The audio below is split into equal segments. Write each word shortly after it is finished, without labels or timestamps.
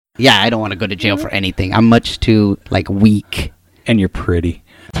Yeah, I don't want to go to jail for anything. I'm much too, like, weak. And you're pretty.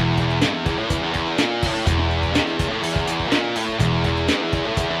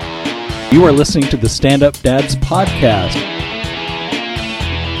 You are listening to the Stand Up Dads podcast.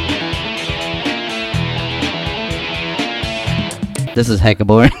 This is hecka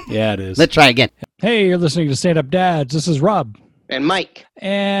boring. Yeah, it is. Let's try again. Hey, you're listening to Stand Up Dads. This is Rob. And Mike.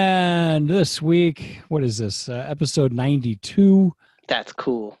 And this week, what is this? Episode 92. That's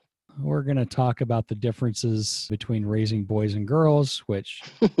cool. We're going to talk about the differences between raising boys and girls, which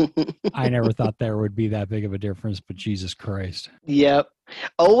I never thought there would be that big of a difference, but Jesus Christ. Yep.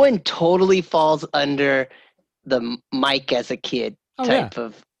 Owen totally falls under the Mike as a kid type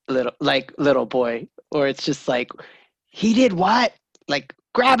of little boy, or it's just like, he did what? Like,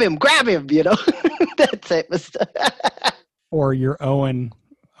 grab him, you know? That type of stuff. Or your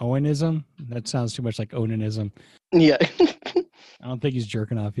Owenism. That sounds too much like onanism. Yeah. I don't think he's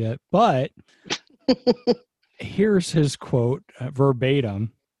jerking off yet, but here's his quote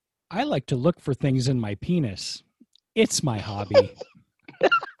verbatim. I like to look for things in my penis. It's my hobby.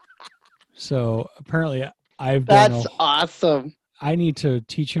 So apparently That's awesome. I need to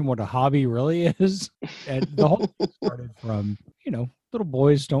teach him what a hobby really is. And the whole thing started from, little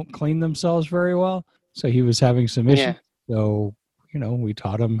boys don't clean themselves very well. So he was having some issues. Yeah. So, we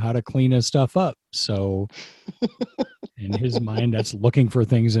taught him how to clean his stuff up. So in his mind, that's looking for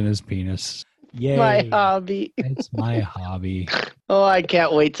things in his penis. Yay. My hobby. It's my hobby. Oh, I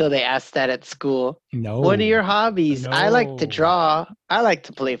can't wait till they ask that at school. No. What are your hobbies? I like to draw. I like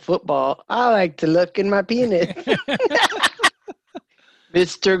to play football. I like to look in my penis.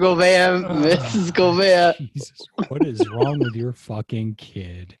 Mr. Gouveia, Mrs. Gouveia. Jesus, what is wrong with your fucking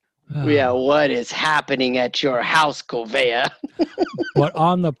kid? Yeah, what is happening at your house, Gouveia? But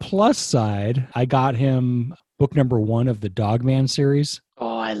on the plus side, I got him book number 1 of the Dogman series.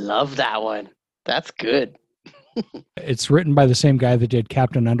 Oh, I love that one. That's good. It's written by the same guy that did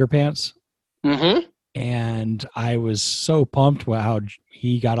Captain Underpants. Mm-hmm. And I was so pumped with how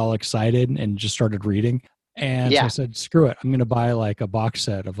he got all excited and just started reading. And so I said, screw it. I'm going to buy like a box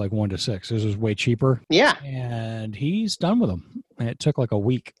set of like 1 to 6. This was way cheaper. Yeah. And he's done with them. And it took like a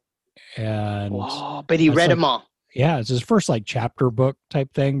week. And but he read them all. Yeah, it's his first like chapter book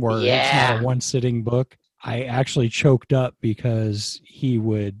type thing where it's not a one sitting book. I actually choked up because he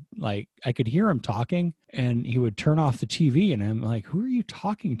would I could hear him talking and he would turn off the TV and I'm like, who are you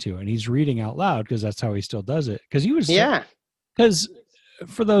talking to? And he's reading out loud because that's how he still does it. Because he was, because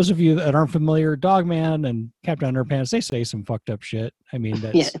for those of you that aren't familiar, Dogman and Captain Underpants, they say some fucked up shit. I mean,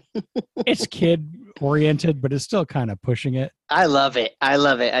 that's it's kid oriented, but it's still kind of pushing it. I love it.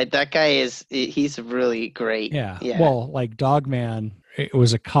 That guy he's really great. Yeah. Well, like Dogman, it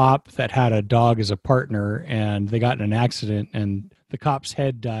was a cop that had a dog as a partner and they got in an accident and the cop's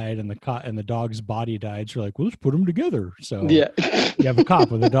head died and the dog's body died. So you're like, well, let's put them together. So you have a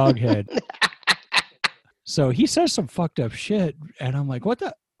cop with a dog head. So he says some fucked up shit, and I'm like, what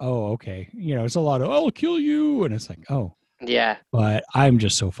the? Oh, okay. It's a lot of, I'll kill you. And it's like, oh. Yeah. But I'm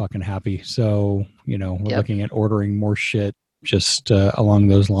just so fucking happy. So, we're looking at ordering more shit just along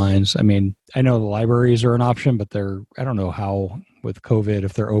those lines. I mean, I know the libraries are an option, but I don't know how with COVID,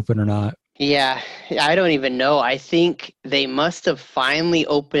 if they're open or not. Yeah, I don't even know. I think they must have finally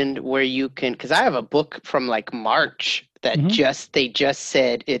opened where you can, because I have a book from like March that they just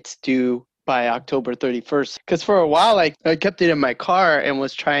said it's due by October 31st. Because for a while, I kept it in my car and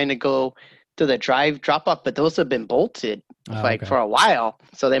was trying to go to the drop off, but those have been bolted for a while.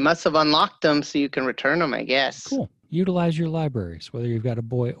 So they must have unlocked them so you can return them, I guess. Cool. Utilize your libraries, whether you've got a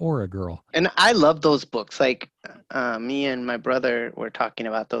boy or a girl. And I love those books. Like me and my brother were talking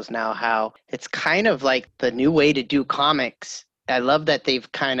about those now, how it's kind of like the new way to do comics. I love that they've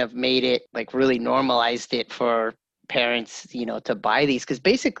kind of made it like really normalized it for parents, to buy these, because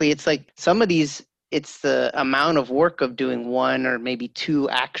basically it's like some of these, it's the amount of work of doing 1 or maybe 2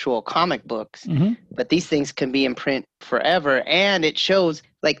 actual comic books, but these things can be in print forever. And it shows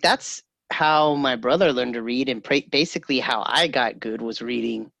like that's how my brother learned to read, and basically how I got good was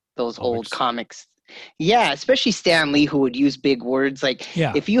reading those old comics. Yeah, especially Stan Lee, who would use big words. Like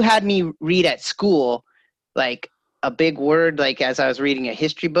if you had me read at school, like a big word, like as I was reading a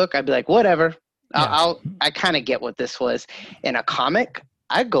history book, I'd be like, whatever. I kind of get what this was. In a comic,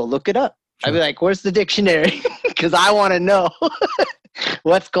 I'd go look it up. Sure. I'd be like, where's the dictionary? Because I want to know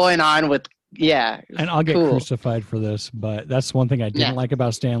what's going on with, And I'll get crucified for this, but that's one thing I didn't like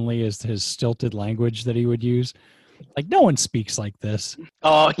about Stan Lee is his stilted language that he would use. Like, no one speaks like this.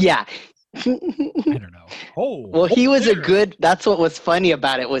 Oh, yeah. I don't know. Well, he was that's what was funny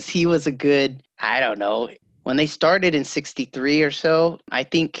about it, was he was a good, I don't know. When they started in 63 or so, I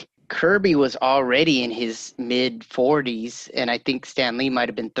think Kirby was already in his mid 40s, and I think Stan Lee might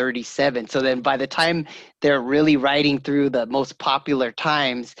have been 37. So then by the time they're really writing through the most popular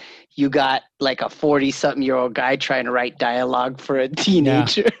times, you got like a 40-something-year-old guy trying to write dialogue for a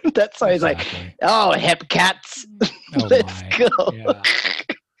teenager. Yeah, that's why he's like, oh, hep cats, let's go. Yeah.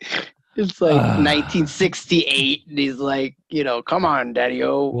 It's like 1968, and he's like, come on,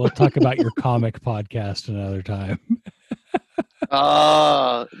 daddy-o. We'll talk about your comic podcast another time.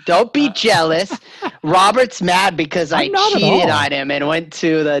 Oh, don't be jealous. Robert's mad because I cheated on him and went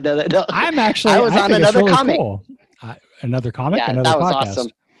to the. No. I was on another comic. Cool. Another comic? Yeah, another that was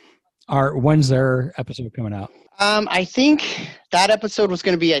podcast. awesome. When's their episode coming out? I think that episode was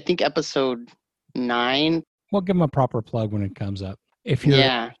going to be, episode 9. We'll give them a proper plug when it comes up. If you're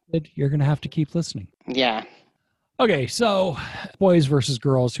interested, you're going to have to keep listening. Yeah. Okay, so boys versus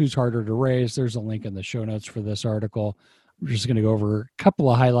girls, who's harder to raise? There's a link in the show notes for this article. We're just going to go over a couple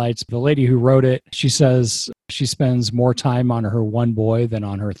of highlights. The lady who wrote it, she says she spends more time on her one boy than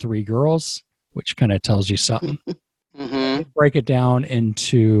on her 3 girls, which kind of tells you something. Mm-hmm. Break it down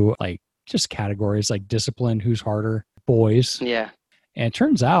into like just categories like discipline, who's harder, boys. Yeah. And it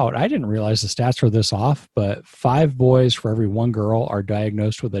turns out, I didn't realize the stats were this off, but 5 boys for every 1 girl are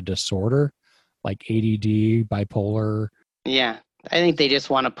diagnosed with a disorder like ADD, bipolar. Yeah. I think they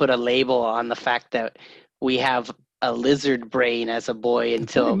just want to put a label on the fact that we have a lizard brain as a boy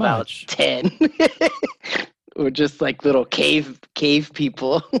until about 10. We're just like little cave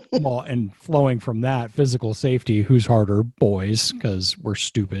people. Well, and flowing from that, physical safety, who's harder? Boys, because we're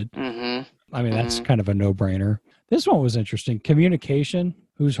stupid. Mm-hmm. I mean, that's kind of a no-brainer. This one was interesting. Communication,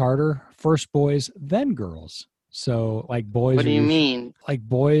 who's harder? First boys, then girls. So, like boys. What do you mean? Like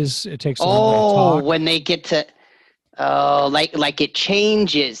boys, it takes longer to talk. When they get to... Oh, like it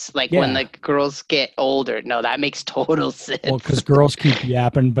changes, like when the girls get older. No, that makes total sense. Well, because girls keep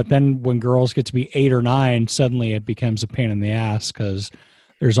yapping, but then when girls get to be 8 or 9, suddenly it becomes a pain in the ass because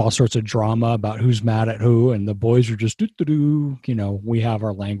there's all sorts of drama about who's mad at who, and the boys are just we have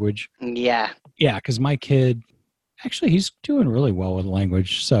our language. Yeah. Yeah, because my kid, actually, he's doing really well with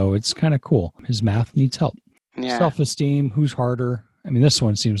language, so it's kind of cool. His math needs help. Yeah. Self-esteem, who's harder? I mean, this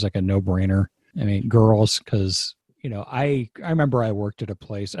one seems like a no-brainer. I mean, girls, because... I remember I worked at a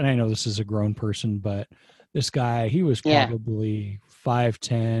place, and I know this is a grown person, but this guy, he was probably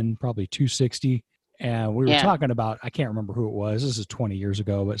 5'10", probably 260. And we were talking about, I can't remember who it was. This is 20 years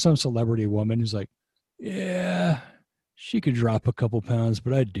ago, but some celebrity woman who's like, yeah, she could drop a couple pounds,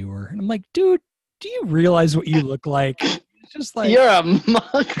 but I'd do her. And I'm like, dude, do you realize what you look like? Just like, you're a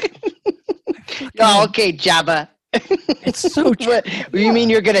monk. Oh, okay, Jabba. It's so true. You mean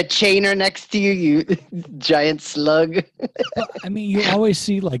you're gonna chain her next to you, you giant slug? I mean, you always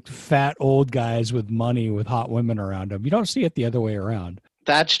see like fat old guys with money with hot women around them. You don't see it the other way around.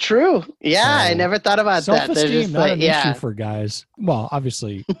 That's true. Yeah, so, I never thought about that. Self-esteem, just not an issue for guys. Well,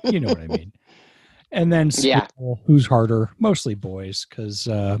 obviously, you know what I mean. And then school, who's harder? Mostly boys, because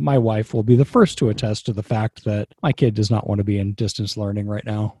my wife will be the first to attest to the fact that my kid does not want to be in distance learning right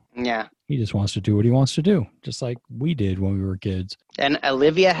now. Yeah. He just wants to do what he wants to do, just like we did when we were kids. And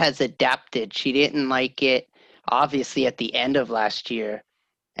Olivia has adapted. She didn't like it, obviously, at the end of last year.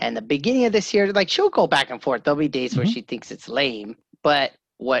 And the beginning of this year, like, she'll go back and forth. There'll be days where she thinks it's lame. But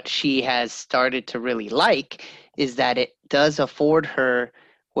what she has started to really like is that it does afford her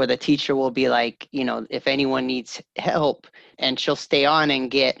where the teacher will be like, if anyone needs help, and she'll stay on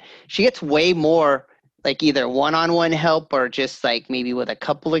and she gets way more like either one-on-one help or just like maybe with a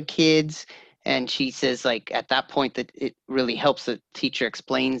couple of kids. And she says like at that point that it really helps the teacher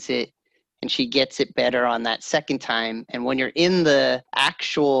explains it and she gets it better on that second time. And when you're in the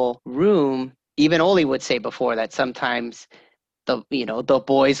actual room, even Oli would say before that sometimes the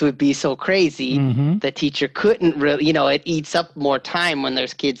boys would be so crazy, the teacher couldn't really, it eats up more time when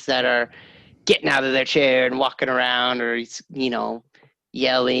there's kids that are getting out of their chair and walking around or,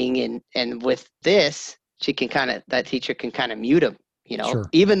 yelling. And with this, that teacher can kind of mute him, Sure.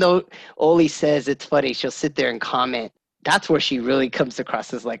 Even though Oli says it's funny, she'll sit there and comment. That's where she really comes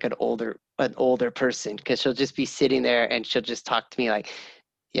across as like an older person, because she'll just be sitting there and she'll just talk to me like,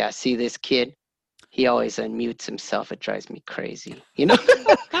 yeah, see this kid? He always unmutes himself. It drives me crazy.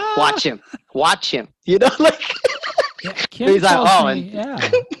 Watch him. Like Kim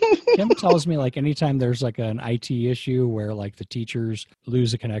tells me like anytime there's like an IT issue where like the teachers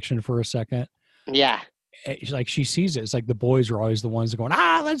lose a connection for a second. Yeah. like she sees it. It's like the boys are always the ones that going,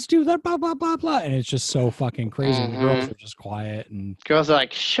 let's do that, blah, blah, blah, blah. And it's just so fucking crazy. And the girls are just quiet. And girls are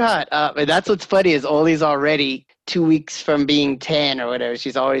like, shut up. And that's what's funny is Oli's already 2 weeks from being 10 or whatever.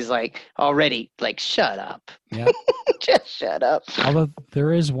 She's always like, already like, shut up. Yeah. Just shut up. Although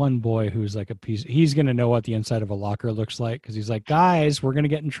there is one boy who's like a piece. He's going to know what the inside of a locker looks like because he's like, guys, we're going to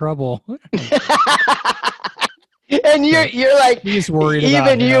get in trouble. And you're like, he's worried even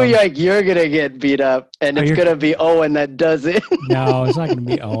about you're him. like, you're going to get beat up and it's going to be Owen that does it. No, it's not going to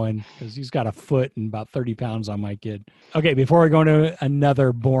be Owen because he's got a foot and about 30 pounds on my kid. Okay, before we go into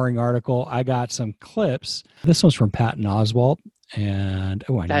another boring article, I got some clips. This one's from Patton Oswalt. And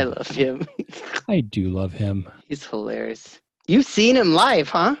I love him. I do love him. He's hilarious. You've seen him live,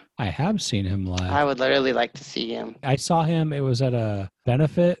 huh? I have seen him live. I would really like to see him. I saw him. It was at a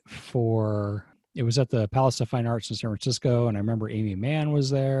benefit for... It was at the Palace of Fine Arts in San Francisco, and I remember Amy Mann was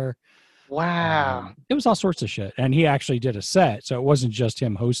there. Wow. It was all sorts of shit. And he actually did a set, so it wasn't just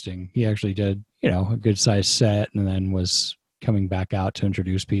him hosting. He actually did, a good-sized set and then was coming back out to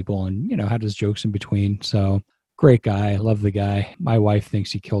introduce people and, had his jokes in between. So great guy. Love the guy. My wife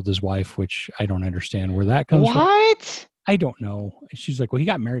thinks he killed his wife, which I don't understand where that comes from. What? I don't know. She's like, well, he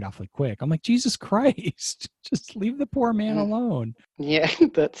got married awfully quick. I'm like, Jesus Christ. Just leave the poor man alone. Yeah,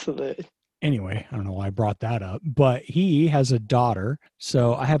 that's hilarious. Anyway, I don't know why I brought that up, but he has a daughter.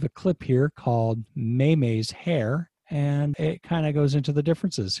 So I have a clip here called Maymay's Hair, and it kind of goes into the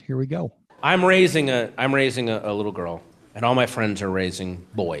differences. Here we go. I'm raising a little girl, and all my friends are raising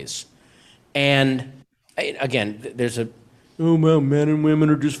boys. And again, there's men and women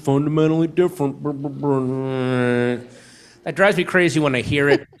are just fundamentally different. That drives me crazy when I hear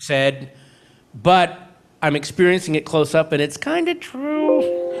it said, but I'm experiencing it close up, and it's kind of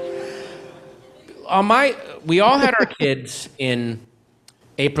true. We all had our kids in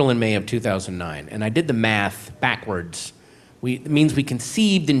April and May of 2009, and I did the math backwards. It means we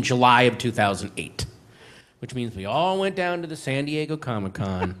conceived in July of 2008, which means we all went down to the San Diego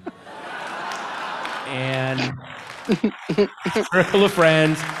Comic-Con and a circle of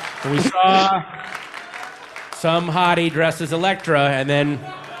friends, and we saw some hottie dressed as Elektra, and then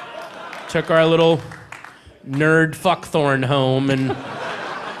took our little nerd fuckthorn home and...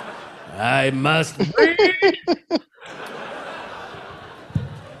 I must breathe.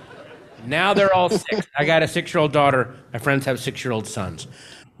 Now they're all 6. I got a 6-year-old daughter. My friends have 6-year-old sons.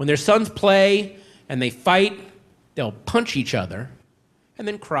 When their sons play and they fight, they'll punch each other and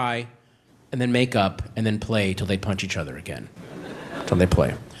then cry and then make up and then play till they punch each other again. Till they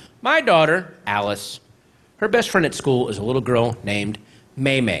play. My daughter, Alice, her best friend at school is a little girl named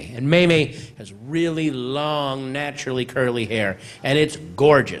Maymay. And Maymay has really long, naturally curly hair, and it's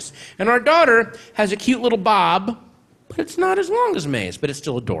gorgeous. And our daughter has a cute little bob, but it's not as long as May's, but it's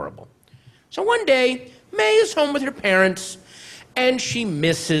still adorable. So one day, May is home with her parents, and she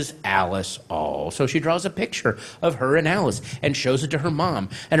misses Alice all. So she draws a picture of her and Alice and shows it to her mom.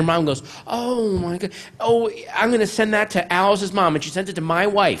 And her mom goes, oh my God, I'm going to send that to Alice's mom. And she sends it to my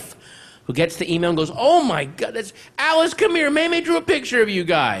wife, who gets the email and goes, oh my God, that's Alice, come here. Maymay drew a picture of you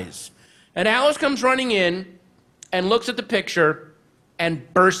guys. And Alice comes running in and looks at the picture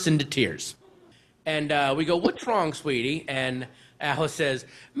and bursts into tears. And we go, what's wrong, sweetie? And Alice says,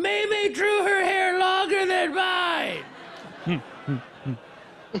 Maymay drew her hair longer than mine.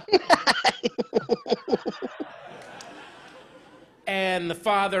 And the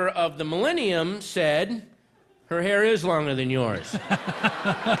father of the millennium said, her hair is longer than yours.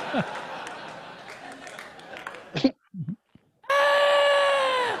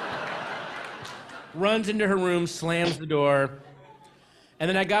 Runs into her room, slams the door. And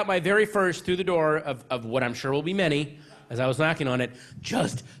then I got my very first through the door of what I'm sure will be many, as I was knocking on it,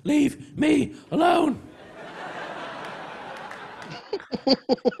 just leave me alone.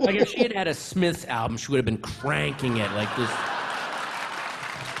 Like if she had had a Smiths album, she would have been cranking it like this.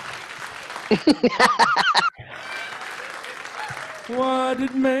 Why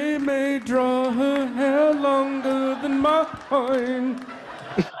did Maymay draw her hair longer than mine?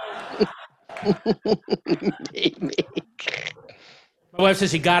 My wife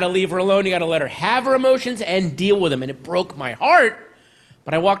says, you gotta leave her alone, you gotta let her have her emotions and deal with them. And it broke my heart,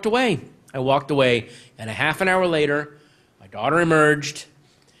 but I walked away. And a half an hour later, my daughter emerged,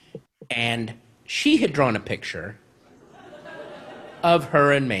 and she had drawn a picture of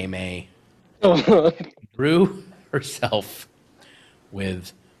her and Maymay. Drew herself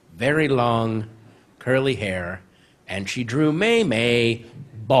with very long, curly hair, and she drew Maymay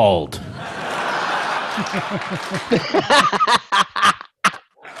bald.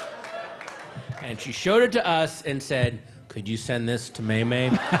 And she showed it to us and said, could you send this to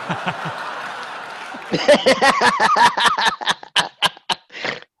Maymay?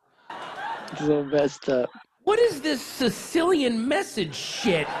 So messed up. What is this Sicilian message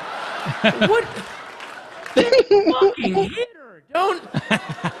shit? What? Fucking hit her. Don't.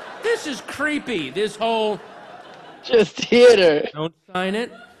 This is creepy. This whole. Just hit her. Don't sign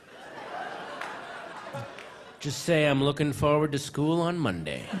it. Just say I'm looking forward to school on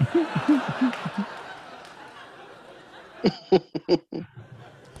Monday.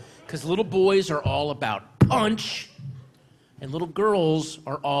 Because little boys are all about punch, and little girls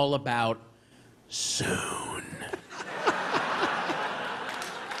are all about soon.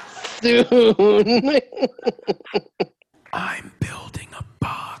 Soon. I'm building a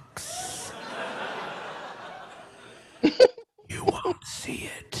box. You won't see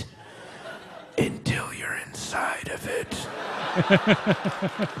it until you're inside of it.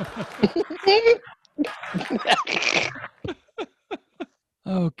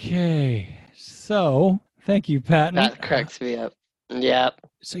 Okay, so thank you, Patton. That cracks me up. Yep.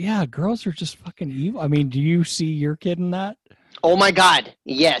 So yeah, girls are just fucking evil. I mean, do you see your kid in that? Oh my God.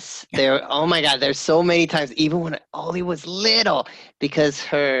 Yes. Oh my God. There's so many times, even when Ollie was little, because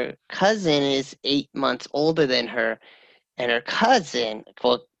her cousin is 8 months older than her, and her cousin,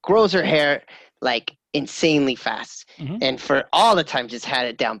 well, grows her hair like insanely fast. Mm-hmm. And for all the time just had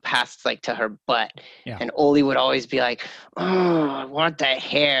it down past like to her butt. Yeah. And Oli would always be like, oh, I want that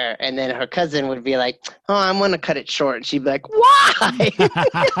hair. And then her cousin would be like, oh, I'm going to cut it short. And she'd be like, why?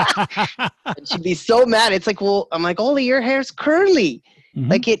 And she'd be so mad. It's like, well, I'm like, Oli, your hair's curly. Mm-hmm.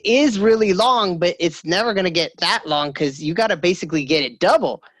 Like it is really long, but it's never going to get that long because you got to basically get it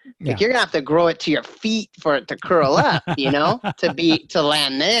double. Yeah. Like you're going to have to grow it to your feet for it to curl up, you know, to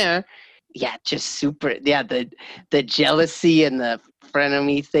land there. Yeah, just super. Yeah, the jealousy and the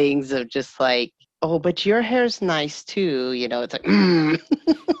frenemy things of just like, oh, but your hair's nice too. You know, it's like,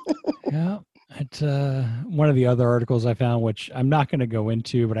 Yeah. It's one of the other articles I found, which I'm not going to go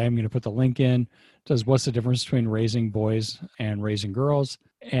into, but I am going to put the link in. It says, what's the difference between raising boys and raising girls?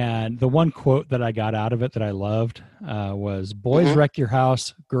 And the one quote that I got out of it that I loved was, boys wreck your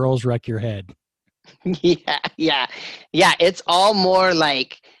house, girls wreck your head. Yeah. It's all more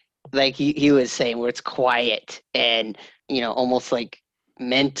like he was saying, where it's quiet and, you know, almost like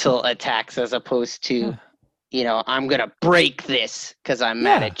mental attacks as opposed to, you know, I'm going to break this because I'm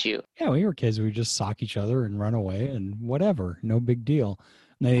mad at you. Yeah, when we were kids, we just sock each other and run away and whatever. No big deal.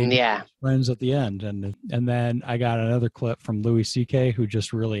 And they became friends at the end. And then I got another clip from Louis C.K. who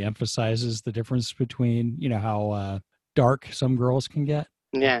just really emphasizes the difference between, you know, how dark some girls can get.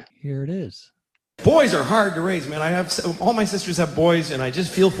 Yeah. Here it is. Boys are hard to raise, man. All my sisters have boys, and I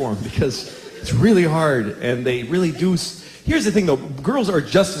just feel for them because it's really hard, and they really do. Here's the thing, though. Girls are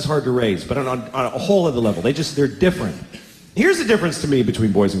just as hard to raise, but on a whole other level. They're different. Here's the difference to me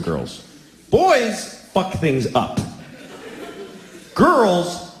between boys and girls. Boys fuck things up.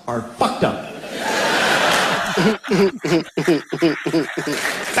 Girls are fucked up.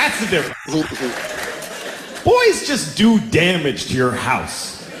 That's the difference. Boys just do damage to your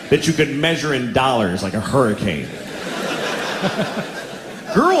house that you can measure in dollars like a hurricane.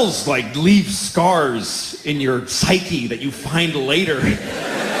 Girls, like, leave scars in your psyche that you find later.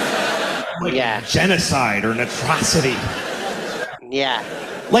 Like genocide or an atrocity. Yeah.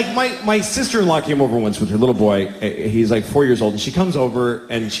 Like, my sister-in-law came over once with her little boy. He's like 4 years old, and she comes over,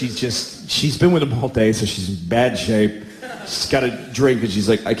 and she's been with him all day, so she's in bad shape. She's got a drink, and she's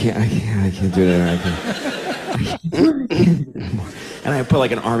like, I can't do that. And I put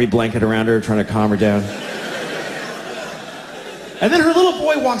like an army blanket around her, trying to calm her down. And then her little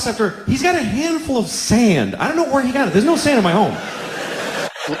boy walks up to her. He's got a handful of sand. I don't know where he got it. There's no sand in my home.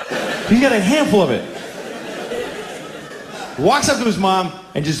 He's got a handful of it. Walks up to his mom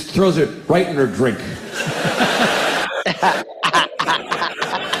and just throws it right in her drink.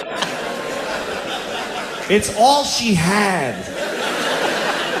 It's all she had.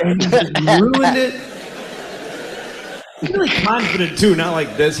 And he just ruined it. He's really confident, too, not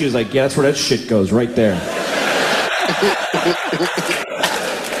like this. He was like, yeah, that's where that shit goes, right there.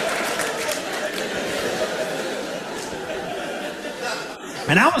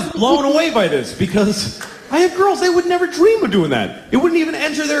 And I was blown away by this, because I have girls, they would never dream of doing that. It wouldn't even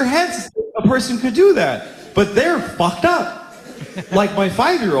enter their heads a person could do that. But they're fucked up. Like my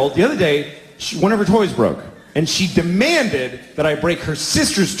 5-year-old, the other day, one of her toys broke. And she demanded that I break her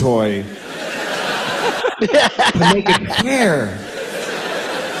sister's toy to make it fair.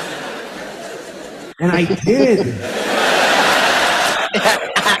 And I did.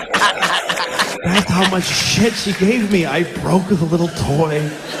 That's how much shit she gave me. I broke the little toy,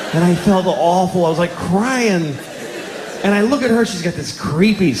 and I felt awful. I was like crying. And I look at her, she's got this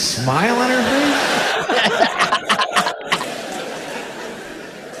creepy smile on her face.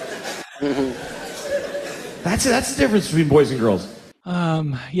 That's the difference between boys and girls.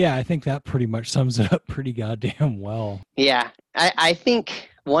 Yeah, I think that pretty much sums it up pretty goddamn well. Yeah. I think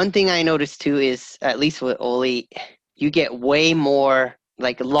one thing I noticed too is, at least with Oli, you get way more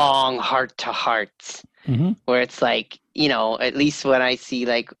like long heart-to-hearts. Where it's like, you know, at least when I see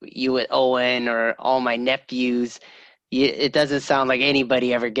like you with Owen or all my nephews, it doesn't sound like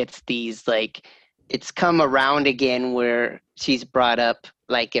anybody ever gets these. Like, it's come around again where she's brought up,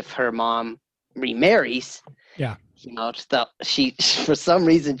 like, if her mom remarries, Yeah. you know, she for some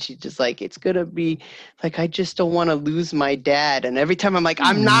reason she's just like, it's gonna be like, I just don't want to lose my dad. And every time I'm like,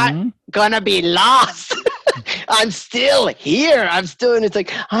 I'm not gonna be lost. I'm still here. I'm still, and it's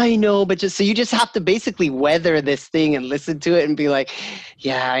like, I know, but just so you just have to basically weather this thing and listen to it and be like,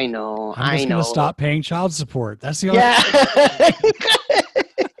 yeah, I know. I'm just gonna stop paying child support. That's the only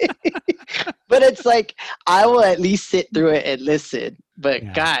But it's like, I will at least sit through it and listen.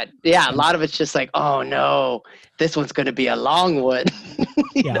 But God, a lot of it's just like, oh no, this one's gonna be a long one.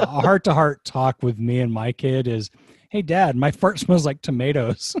 A heart-to-heart talk with me and my kid is, hey Dad, my fart smells like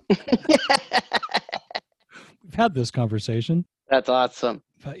tomatoes. We've had this conversation. That's awesome.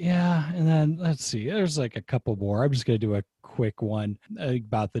 But yeah, and then let's see, there's like a couple more. I'm just going to do a quick one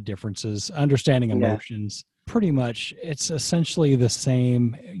about the differences. Understanding emotions. Pretty much, it's essentially the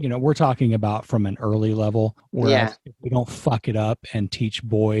same. You know, we're talking about from an early level where if we don't fuck it up and teach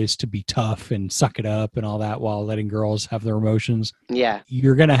boys to be tough and suck it up and all that while letting girls have their emotions. Yeah.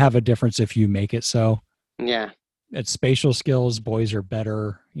 You're going to have a difference if you make it so. Yeah. It's spatial skills. Boys are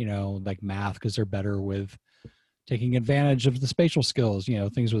better, you know, like math, because they're better with taking advantage of the spatial skills, you know,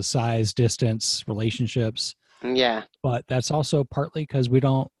 things with size, distance, relationships. Yeah. But that's also partly because we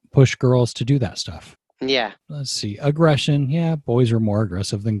don't push girls to do that stuff. Yeah. Let's see. Aggression. Yeah. Boys are more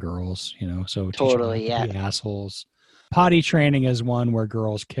aggressive than girls, you know, so totally. Yeah. Be assholes. Potty training is one where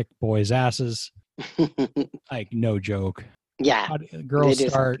girls kick boys' asses. Like, no joke. Yeah. Girls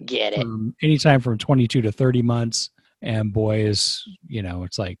start anytime from 22 to 30 months, and boys, you know,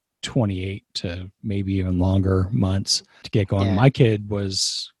 it's like 28 to maybe even longer months to get going. Yeah. My kid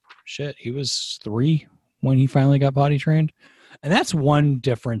was he was 3 when he finally got potty trained. And that's one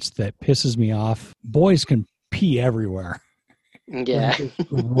difference that pisses me off. Boys can pee everywhere. Yeah.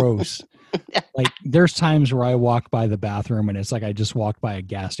 Gross. Like, there's times where I walk by the bathroom and it's like I just walked by a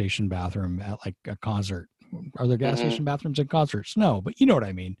gas station bathroom at like a concert. Are there gas station bathrooms in concerts? No, but you know what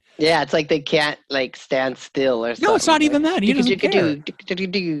I mean. Yeah, it's like they can't like stand still or something. No, it's not even that. He doesn't care.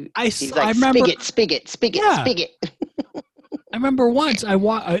 He's like, I remember, spigot. I remember once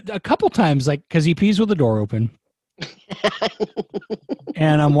a couple times, like, because he pees with the door open.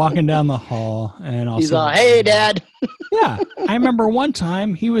 And I'm walking down the hall and he's all, hey, Dad. Yeah. I remember one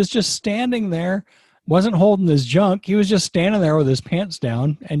time he was just standing there, wasn't holding his junk. He was just standing there with his pants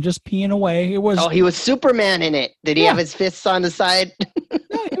down and just peeing away. He was Superman in it. Did he have his fists on the side?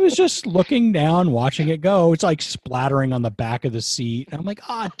 No, he was just looking down, watching it go. It's like splattering on the back of the seat. I'm like,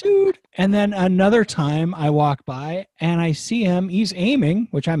 dude. And then another time I walk by and I see him. He's aiming,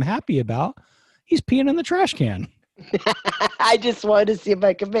 which I'm happy about. He's peeing in the trash can. I just wanted to see if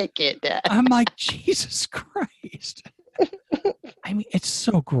I could make it. I'm like, Jesus Christ. I mean, it's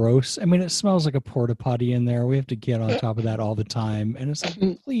so gross. I mean, it smells like a porta potty in there. We have to get on top of that all the time. And it's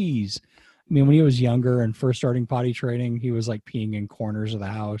like, please. I mean, when he was younger and first starting potty training, he was like peeing in corners of the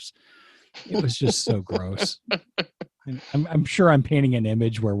house. It was just so gross. I'm sure I'm painting an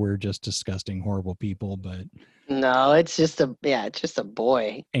image where we're just disgusting, horrible people, but no, it's just a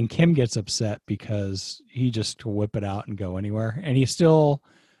boy. And Kim gets upset because he just whip it out and go anywhere. And he still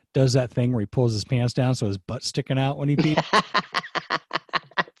does that thing where he pulls his pants down so his butt's sticking out when he pees.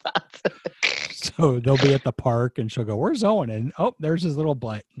 So they'll be at the park and she'll go, where's Owen? And there's his little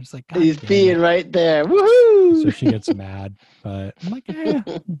butt. It's like, he's peeing right there. Woohoo! So she gets mad. But I'm like,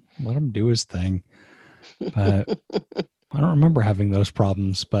 let him do his thing. But I don't remember having those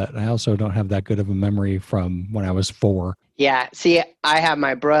problems, but I also don't have that good of a memory from when I was 4. Yeah. See, I have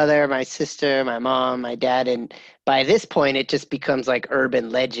my brother, my sister, my mom, my dad, and by this point it just becomes like urban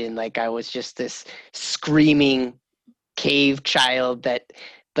legend. Like I was just this screaming cave child that,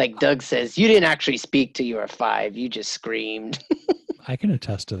 like Doug says, you didn't actually speak till you were 5. You just screamed. I can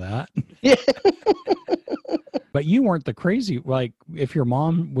attest to that. Yeah. But you weren't the crazy, like, would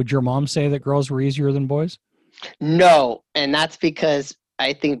your mom say that girls were easier than boys? No. And that's because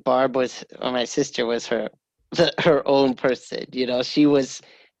I think my sister was her own person. You know, she was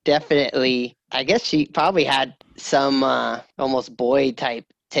definitely, I guess she probably had some almost boy type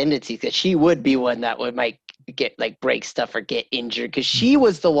tendencies, because she would be one that might get like break stuff or get injured, because she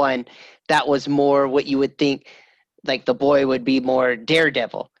was the one that was more what you would think like the boy would be more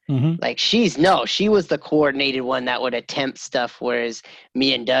daredevil. Like she was the coordinated one that would attempt stuff, whereas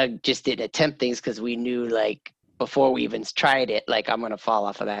me and Doug just didn't attempt things because we knew like before we even tried it, like I'm gonna fall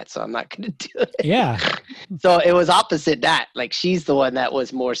off of that, so I'm not gonna do it. Yeah. So it was opposite that. Like she's the one that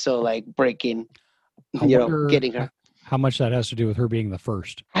was more so like breaking, getting her. How much that has to do with her being the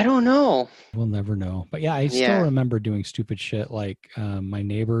first. I don't know. We'll never know. But yeah, I still remember doing stupid shit. Like my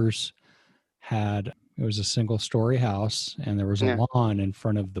neighbors it was a single story house and there was a lawn in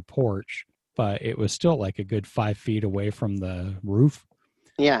front of the porch, but it was still like a good 5 feet away from the roof.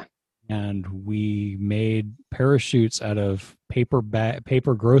 Yeah. And we made parachutes out of paper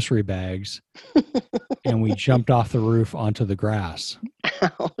grocery bags and we jumped off the roof onto the grass.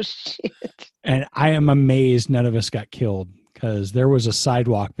 Oh, shit. And I am amazed none of us got killed because there was a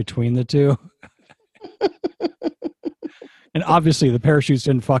sidewalk between the two. And obviously the parachutes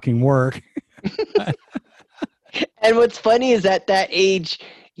didn't fucking work. And what's funny is at that age,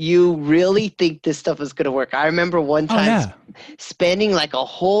 you really think this stuff is going to work. I remember one time spending like a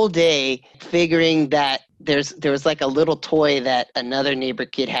whole day figuring that there was like a little toy that another neighbor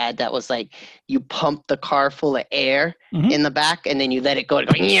kid had that was like you pump the car full of air in the back and then you let it go and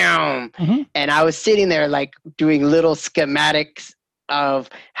go and I was sitting there like doing little schematics of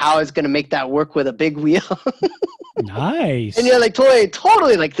how I was going to make that work with a big wheel. Nice. And you're like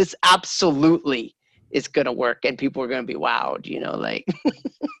totally like this absolutely is going to work and people are going to be wowed, like.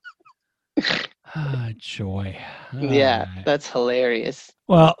 Joy. Yeah, that's hilarious.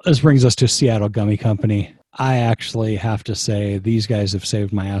 Well, this brings us to Seattle Gummy Company. I actually have to say these guys have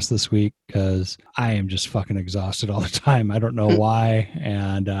saved my ass this week because I am just fucking exhausted all the time. I don't know why.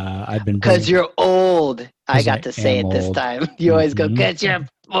 And I've been... Because you're old. I got to say it this time. You always go, because you're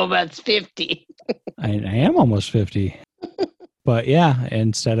almost 50. I am almost 50. But yeah,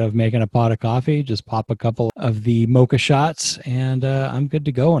 instead of making a pot of coffee, just pop a couple of the mocha shots and I'm good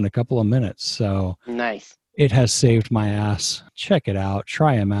to go in a couple of minutes. So nice. It has saved my ass. Check it out.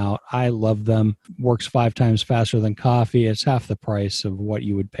 Try them out. I love them. Works 5 times faster than coffee. It's half the price of what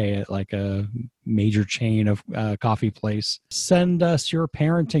you would pay at like a major chain of coffee place. Send us your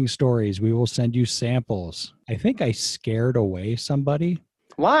parenting stories. We will send you samples. I think I scared away somebody.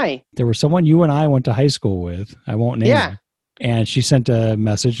 Why? There was someone you and I went to high school with. I won't name her. And she sent a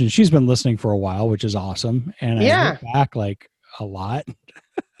message, and she's been listening for a while, which is awesome. And I wrote back like a lot.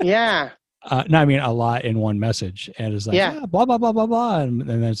 Yeah. No, I mean a lot in one message, and it's like blah blah blah blah blah, and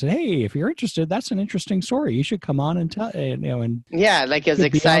then said, "Hey, if you're interested, that's an interesting story. You should come on and tell and like it was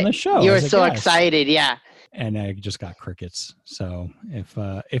exciting. You were so excited, And I just got crickets. So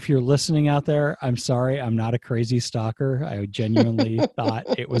if you're listening out there, I'm sorry. I'm not a crazy stalker. I genuinely thought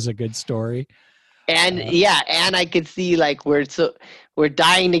it was a good story. And and I could see like we're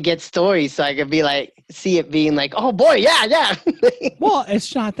dying to get stories, so I could be like see it being like, oh boy, yeah. Well,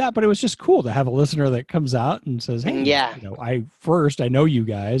 it's not that, but it was just cool to have a listener that comes out and says, hey, I know you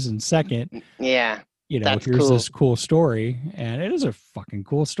guys, and second, here's cool. This cool story, and it is a fucking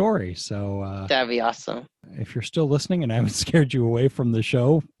cool story. So that'd be awesome. If you're still listening and I haven't scared you away from the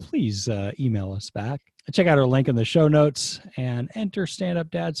show, please email us back. Check out our link in the show notes and enter Stand Up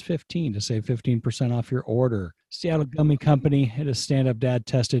Dads 15 to save 15% off your order. Seattle Gummy Company. It is Stand Up Dad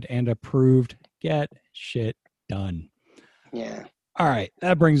tested and approved. Get shit done. Yeah. All right.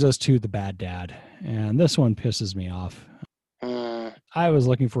 That brings us to the bad dad. And this one pisses me off. I was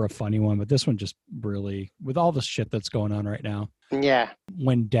looking for a funny one, but this one just really, with all the shit that's going on right now. Yeah.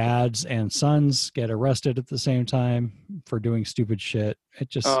 When dads and sons get arrested at the same time for doing stupid shit, it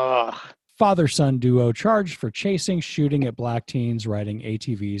just... Father-son duo charged for chasing, shooting at black teens riding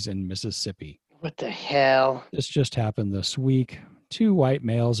ATVs in Mississippi. What the hell? This just happened this week. 2 white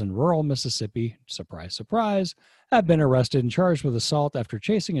males in rural Mississippi, surprise, surprise, have been arrested and charged with assault after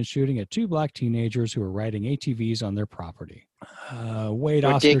chasing and shooting at 2 black teenagers who were riding ATVs on their property. Wade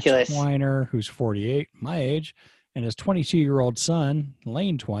Oscar Twiner, who's 48, my age, and his 22-year-old son,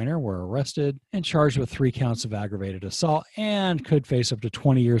 Lane Twiner, were arrested and charged with 3 counts of aggravated assault and could face up to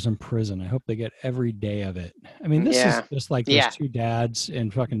 20 years in prison. I hope they get every day of it. I mean, this is just like those 2 dads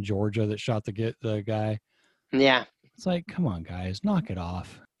in fucking Georgia that shot the guy. Yeah. It's like, come on, guys, knock it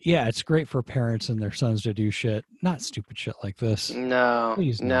off. Yeah, it's great for parents and their sons to do shit, not stupid shit like this. No.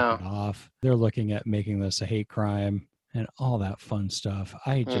 Please knock it off. They're looking at making this a hate crime and all that fun stuff.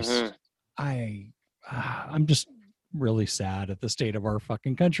 I'm just really sad at the state of our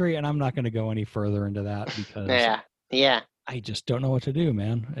fucking country, and I'm not going to go any further into that because I just don't know what to do,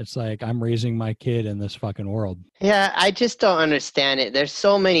 man. It's like I'm raising my kid in this fucking world. Yeah, I just don't understand it. There's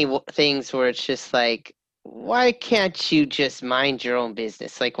so many things where it's just like, why can't you just mind your own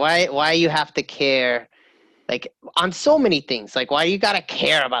business? Like, why you have to care Like on so many things. Like, why you gotta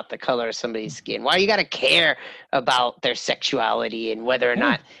care about the color of somebody's skin? Why you gotta care about their sexuality and whether or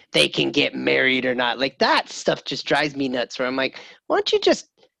not they can get married or not? Like, that stuff just drives me nuts, where I'm like, why don't you just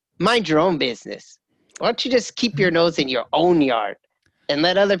mind your own business? Why don't you just keep your nose in your own yard and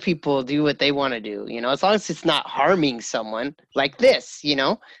let other people do what they want to do? You know, as long as it's not harming someone like this, you know?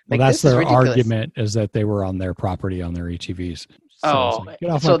 Well, Like, that's this is their ridiculous. argument, is that they were on their property on their ATVs. Oh, it's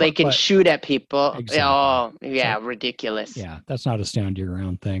get off so my they can butt. shoot at people. Exactly. Oh, yeah, So- ridiculous. Yeah, that's not a stand your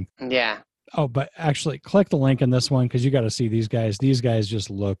ground thing. Yeah. Oh, but actually, click the link in this one because you got to see these guys. These guys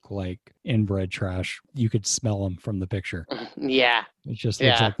just look like inbred trash. You could smell them from the picture. Yeah. It just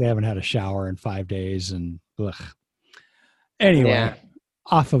looks Yeah. like they haven't had a shower in 5 days. And ugh. Anyway, Yeah.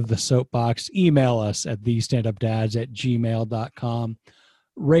 off of the soapbox, email us at thestandupdads@gmail.com.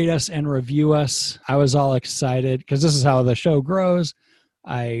 Rate us and review us. I was all excited because this is how the show grows.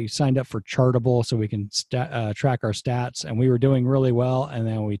 I signed up for Chartable so we can track our stats, and we were doing really well, and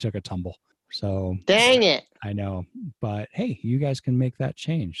then we took a tumble. So Dang it. I know, but hey, you guys can make that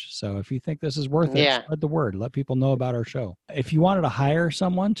change. So if you think this is worth it, Yeah. spread the word. Let people know about our show. If you wanted to hire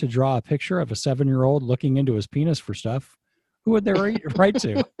someone to draw a picture of a 7-year-old looking into his penis for stuff, who would they write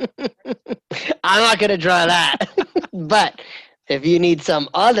to? I'm not going to draw that. But if you need some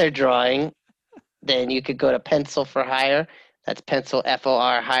other drawing, then you could go to Pencil for Hire. That's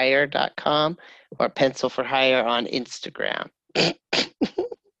pencilforhire.com or Pencil for Hire on Instagram.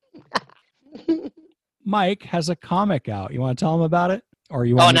 Mike has a comic out. You want to tell him about it? Or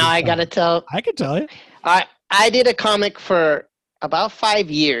you want Oh, me now I tell got to him? tell. I can tell you. I did a comic for about 5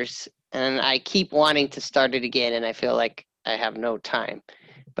 years, and I keep wanting to start it again, and I feel like I have no time.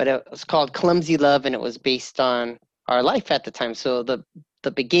 But it was called Clumsy Love, and it was based on our life at the time. So the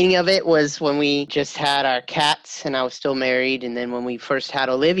beginning of it was when we just had our cats, and I was still married, and then when we first had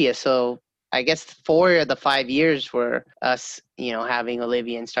Olivia. So I guess 4 of the 5 years were us, you know, having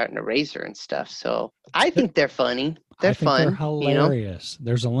Olivia and starting to raise her and stuff. So I think they're funny. They're I think fun. they're hilarious.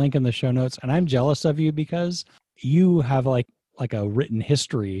 There's a link in the show notes, and I'm jealous of you because you have like a written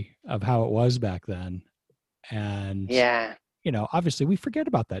history of how it was back then. And Yeah. you know, obviously we forget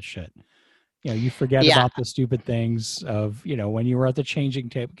about that shit. You know, you forget Yeah. about the stupid things of, you know, when you were at the changing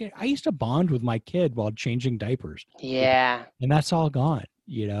table. I used to bond with my kid while changing diapers, Yeah. and that's all gone,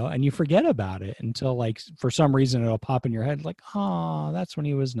 you know, and you forget about it until like for some reason it'll pop in your head like, oh, that's when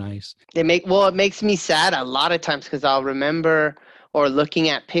he was nice. It makes me sad a lot of times because I'll remember or looking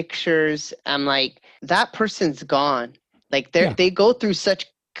at pictures, I'm like, that person's gone. Like they go through such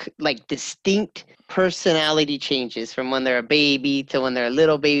like distinct personality changes from when they're a baby to when they're a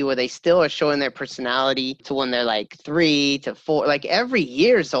little baby, where they still are showing their personality, to when they're like 3 to 4. Like every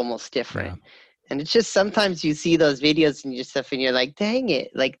year is almost different. Yeah. And it's just sometimes you see those videos and you're like, dang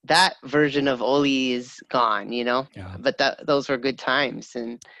it, like that version of Oli is gone, you know? Yeah. But those were good times.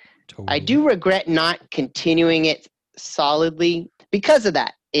 And Totally. I do regret not continuing it solidly because of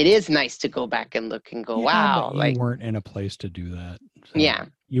that. It is nice to go back and look and go, Yeah, wow. but you Like, weren't in a place to do that. So yeah.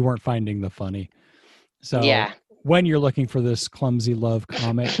 You weren't finding the funny. So Yeah. when you're looking for this Clumsy Love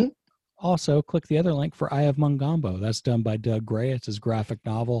comic, also click the other link for Eye of Mungambo. That's done by Doug Gray. It's his graphic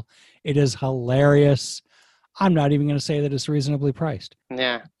novel. It is hilarious. I'm not even going to say that it's reasonably priced.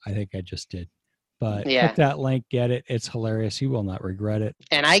 Yeah. I think I just did. But Yeah. click that link, get it. It's hilarious. You will not regret it.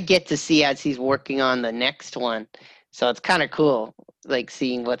 And I get to see as he's working on the next one. So it's kind of cool, like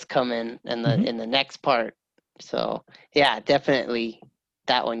seeing what's coming in the next part. So yeah, definitely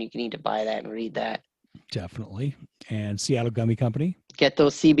that one. You need to buy that and read that. Definitely. And Seattle Gummy Company. Get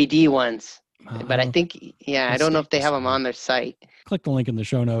those CBD ones. But I Uh, think, I don't know if they have them on their site. click the link in the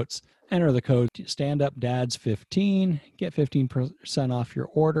show notes. Enter the code StandUpDads15. Get 15% off your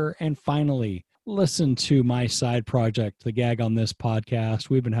order. And finally, listen to my side project, The Gag on This podcast.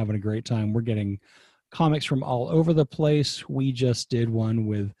 We've been having a great time. We're getting comics from all over the place. We just did one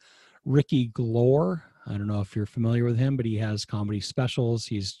with Ricky Glore. I don't know if you're familiar with him, but he has comedy specials.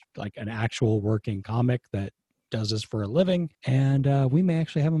 He's like an actual working comic that does this for a living. And we may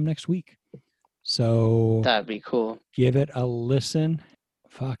actually have him next week. So That'd be cool. give it a listen.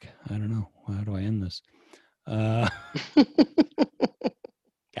 Fuck, I don't know. How do I end this? God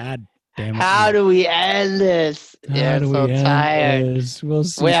damn it. How do we end this? How do so we end tired. this? We'll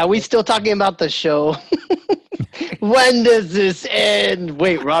see. Wait, are we still talking about the show? When does this end?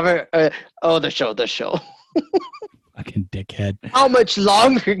 Wait, Robert. The show. Fucking dickhead. How much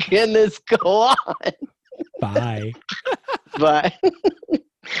longer can this go on? Bye. But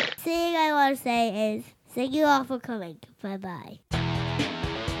Thing I want to say is thank you all for coming. Bye bye.